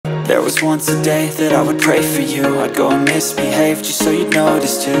There was once a day that I would pray for you. I'd go and misbehave just so you'd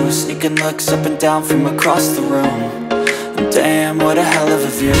notice too. Sneaking looks up and down from across the room. And damn, what a hell of a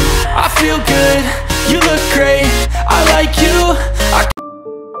view. I feel good, you look great, I like you.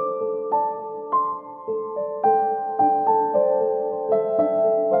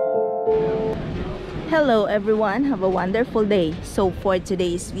 Hello everyone, have a wonderful day. So for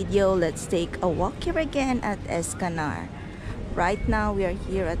today's video, let's take a walk here again at Es Canar. Right now we are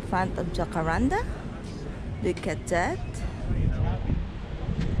here at front of Jacaranda. Look at that.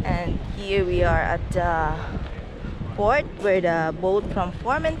 And here we are at the port where the boat from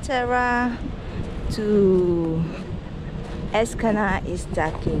Formentera to Es Canar is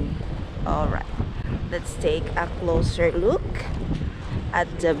docking. Alright, let's take a closer look at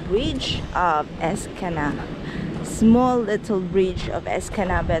the bridge of Es Canar. Small little bridge of Es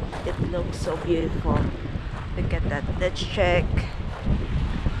Canar, but it looks so beautiful. Look at that. Let's check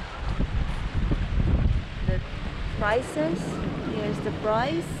the prices. Here's the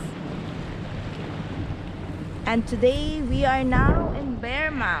price. And today we are now in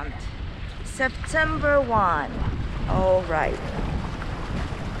Bearmount, September 1. All right.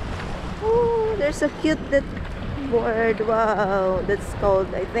 Oh, there's a cute little bird. Wow, that's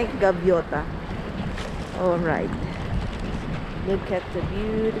called, I think, gaviota. All right. Look at the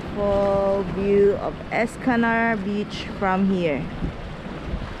beautiful view of Es Canar beach from here.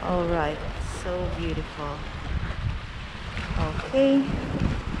 All right, so beautiful. Okay,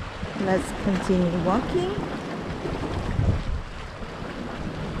 let's continue walking.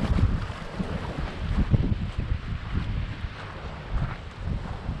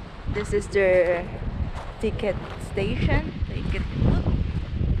 This is the ticket station,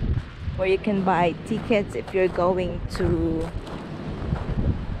 where you can buy tickets if you're going to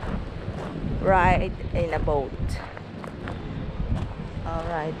ride in a boat. All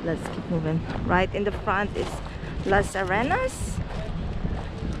right, let's keep moving. Right in the front is Las Arenas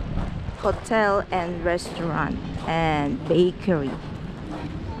Hotel and Restaurant and Bakery.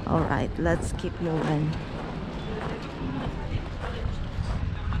 All right, let's keep moving.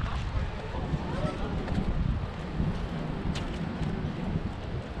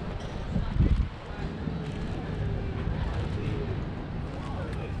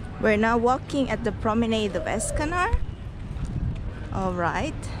 We're now walking at the Promenade of Es Canar. All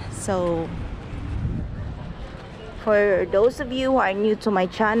right, so for those of you who are new to my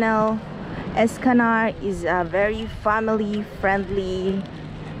channel, Es Canar is a very family-friendly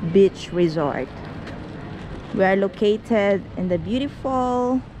beach resort. We are located in the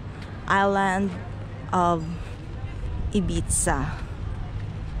beautiful island of Ibiza.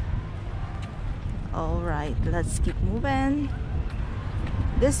 All right, let's keep moving.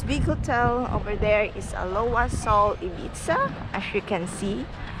 This big hotel over there is Aloha Sol Ibiza, as you can see.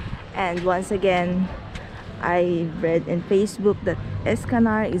 And once again, I read in Facebook that Es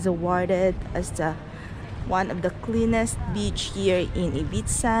Canar is awarded as one of the cleanest beach here in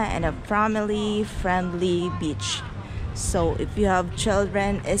Ibiza and a family-friendly beach. So if you have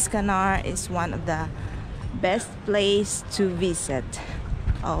children, Es Canar is one of the best place to visit.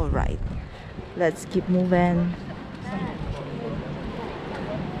 All right, let's keep moving.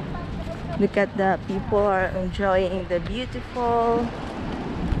 Look at the people are enjoying the beautiful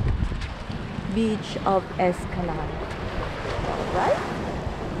beach of Es Canar. Right?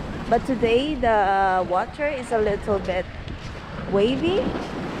 But today the water is a little bit wavy.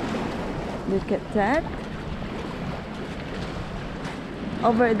 Look at that.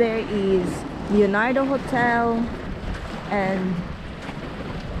 Over there is Leonardo Hotel, and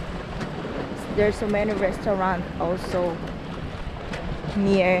there's so many restaurants also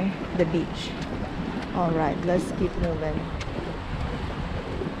near the beach. All right, let's keep moving.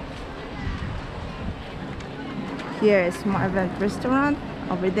 Here is Marvin Restaurant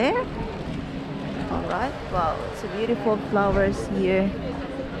over there. All right, wow, it's a beautiful flowers here.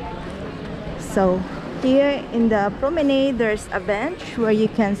 So here in the promenade, there's a bench where you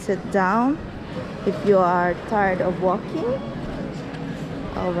can sit down if you are tired of walking.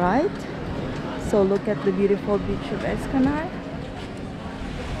 All right, so look at the beautiful beach of Es Canar.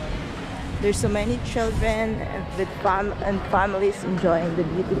 There's so many children with families enjoying the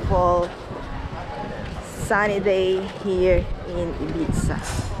beautiful sunny day here in Ibiza.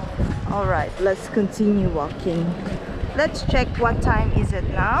 All right, let's continue walking. Let's check what time is it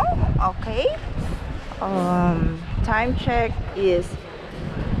now. Okay, time check is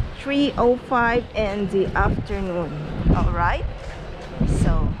 3:05 in the afternoon. All right,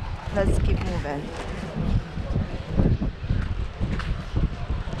 so let's keep moving.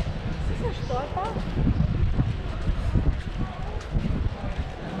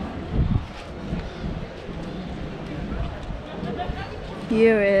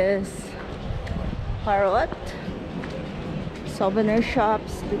 Here is Parrot souvenir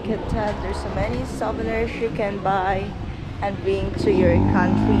shops. Look at that. There's so many souvenirs you can buy and bring to your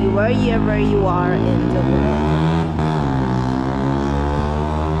country wherever you are in the world.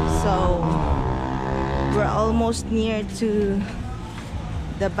 So we're almost near to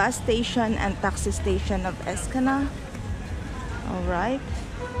the bus station and taxi station of Es. All right.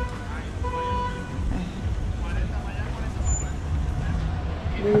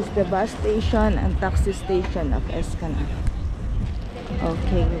 This is the bus station and taxi station of Es.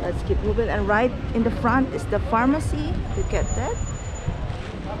 Okay, let's keep moving. And right in the front is the pharmacy. Look at that.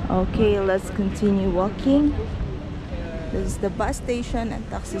 Okay, let's continue walking. This is the bus station and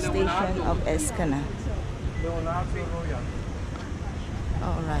taxi station of Es.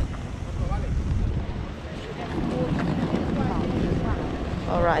 Alright.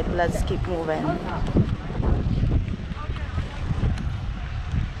 Alright, let's keep moving.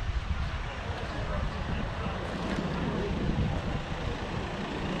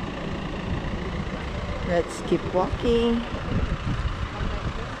 Let's keep walking.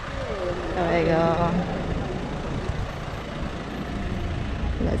 There we go.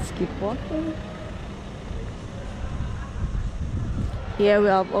 Let's keep walking. Here we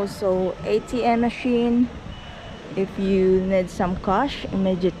have also ATM machine. If you need some cash,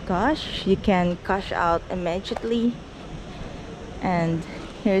 immediate cash, you can cash out immediately. And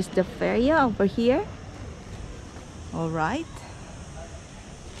here's the feria over here. All right.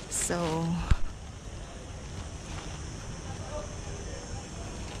 So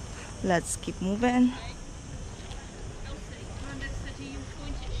let's keep moving.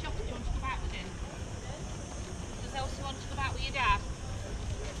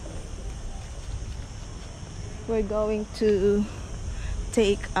 We're going to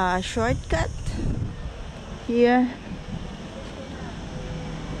take a shortcut here.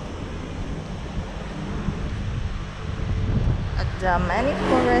 At the many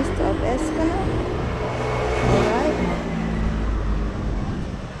forest of Es. Alright.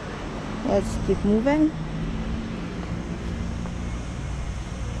 Let's keep moving.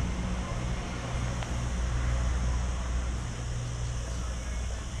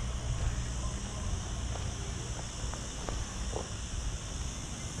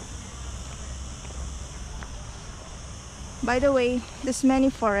 By the way, this many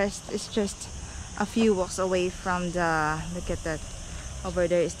forest is just a few walks away from the, look at that, over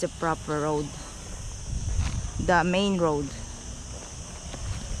there is the proper road, the main road.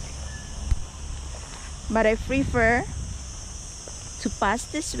 But I prefer to pass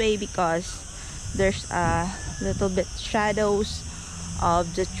this way because there's a little bit shadows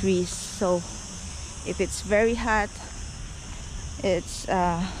of the trees. So if it's very hot, it's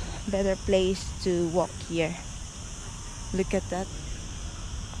a better place to walk here. Look at that.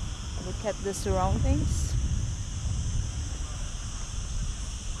 Look at the surroundings.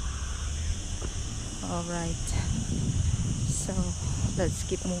 All right. So let's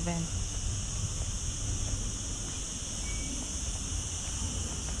keep moving.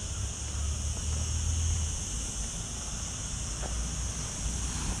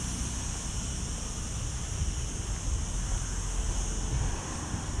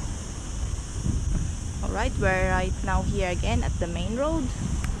 Alright, we're right now here again at the main road,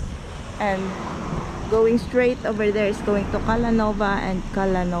 and going straight over there is going to Calanova and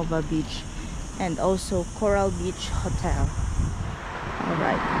Calanova Beach, and also Coral Beach Hotel.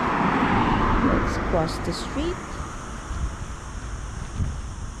 Alright, let's cross the street.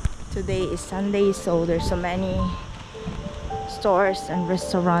 Today is Sunday, so there's so many stores and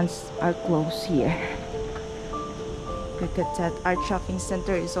restaurants are closed here. Look at that, our shopping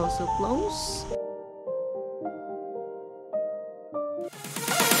center is also closed.